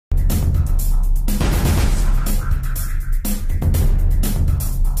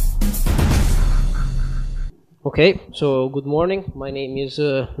Okay, so good morning. My name is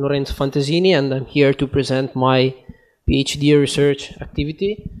Lorenzo Fantesini, and I'm here to present my PhD research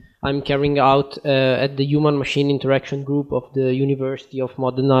activity I'm carrying out at the Human-Machine Interaction Group of the University of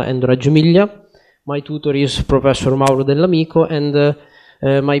Modena and Reggio Emilia. My tutor is Professor Mauro Dell'Amico, and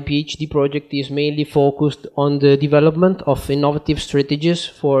my PhD project is mainly focused on the development of innovative strategies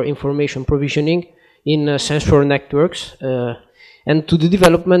for information provisioning in sensor networks and to the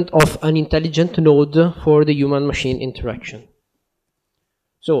development of an intelligent node for the human-machine interaction.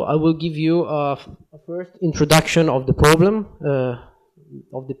 So I will give you a first introduction of the problem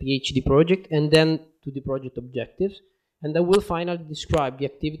of the PhD project, and then to the project objectives, and I will finally describe the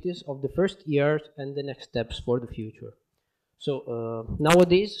activities of the first year and the next steps for the future. So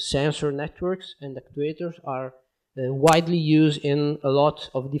nowadays sensor networks and actuators are widely used in a lot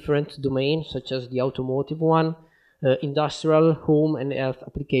of different domains, such as the automotive one, industrial, home and health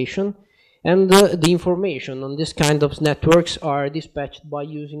application, and the information on this kind of networks are dispatched by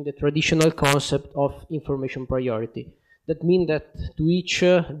using the traditional concept of information priority. That means that to each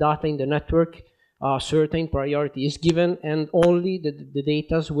data in the network a certain priority is given, and only the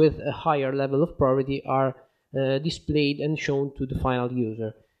data with a higher level of priority are displayed and shown to the final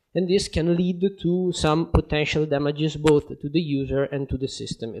user. And this can lead to some potential damages both to the user and to the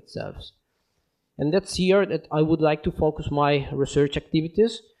system itself. And that's here that I would like to focus my research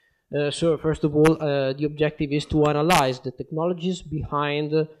activities. So first of all, the objective is to analyze the technologies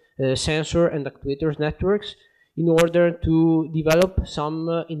behind sensor and actuators networks in order to develop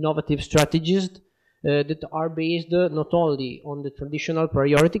some innovative strategies that are based not only on the traditional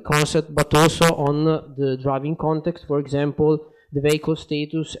priority concept, but also on the driving context, for example, the vehicle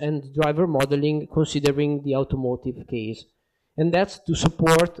status and driver modeling, considering the automotive case. And that's to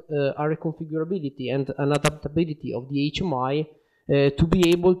support a reconfigurability and an adaptability of the HMI to be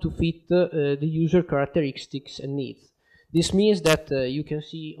able to fit the user characteristics and needs. This means that you can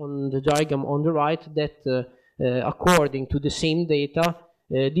see on the diagram on the right that according to the same data,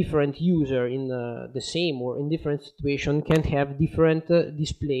 different user in the same or in different situation can have different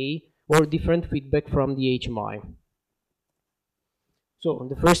display or different feedback from the HMI. So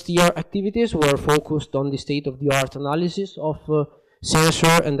the first year activities were focused on the state-of-the-art analysis of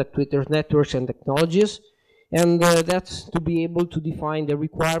sensor and actuator networks and technologies, and that's to be able to define the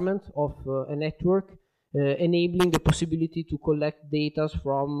requirement of a network enabling the possibility to collect data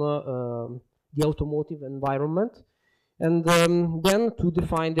from the automotive environment, and then to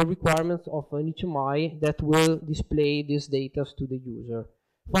define the requirements of an HMI that will display these data to the user.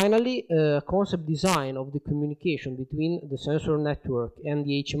 Finally, concept design of the communication between the sensor network and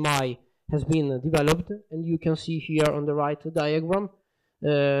the HMI has been developed, and you can see here on the right diagram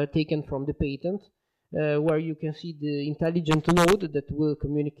taken from the patent, where you can see the intelligent node that will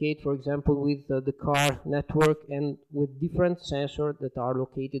communicate, for example, with the car network and with different sensors that are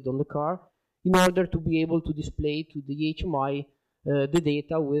located on the car, in order to be able to display to the HMI the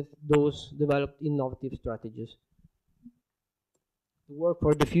data with those developed innovative strategies. The work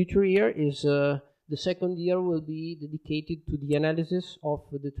for the future year is the second year will be dedicated to the analysis of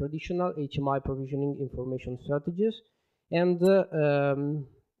the traditional HMI provisioning information strategies and to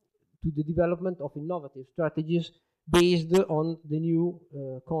the development of innovative strategies based on the new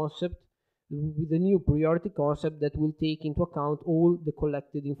concept, with the new priority concept that will take into account all the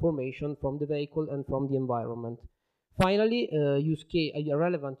collected information from the vehicle and from the environment. Finally, a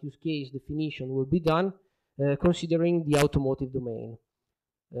relevant use case definition will be done considering the automotive domain.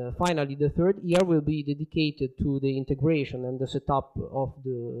 Finally, the third year will be dedicated to the integration and the setup of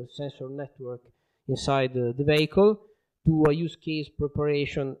the sensor network inside the vehicle, to a use case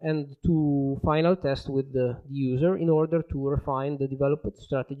preparation and to final test with the user in order to refine the developed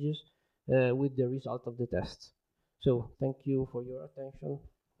strategies with the result of the tests. So thank you for your attention.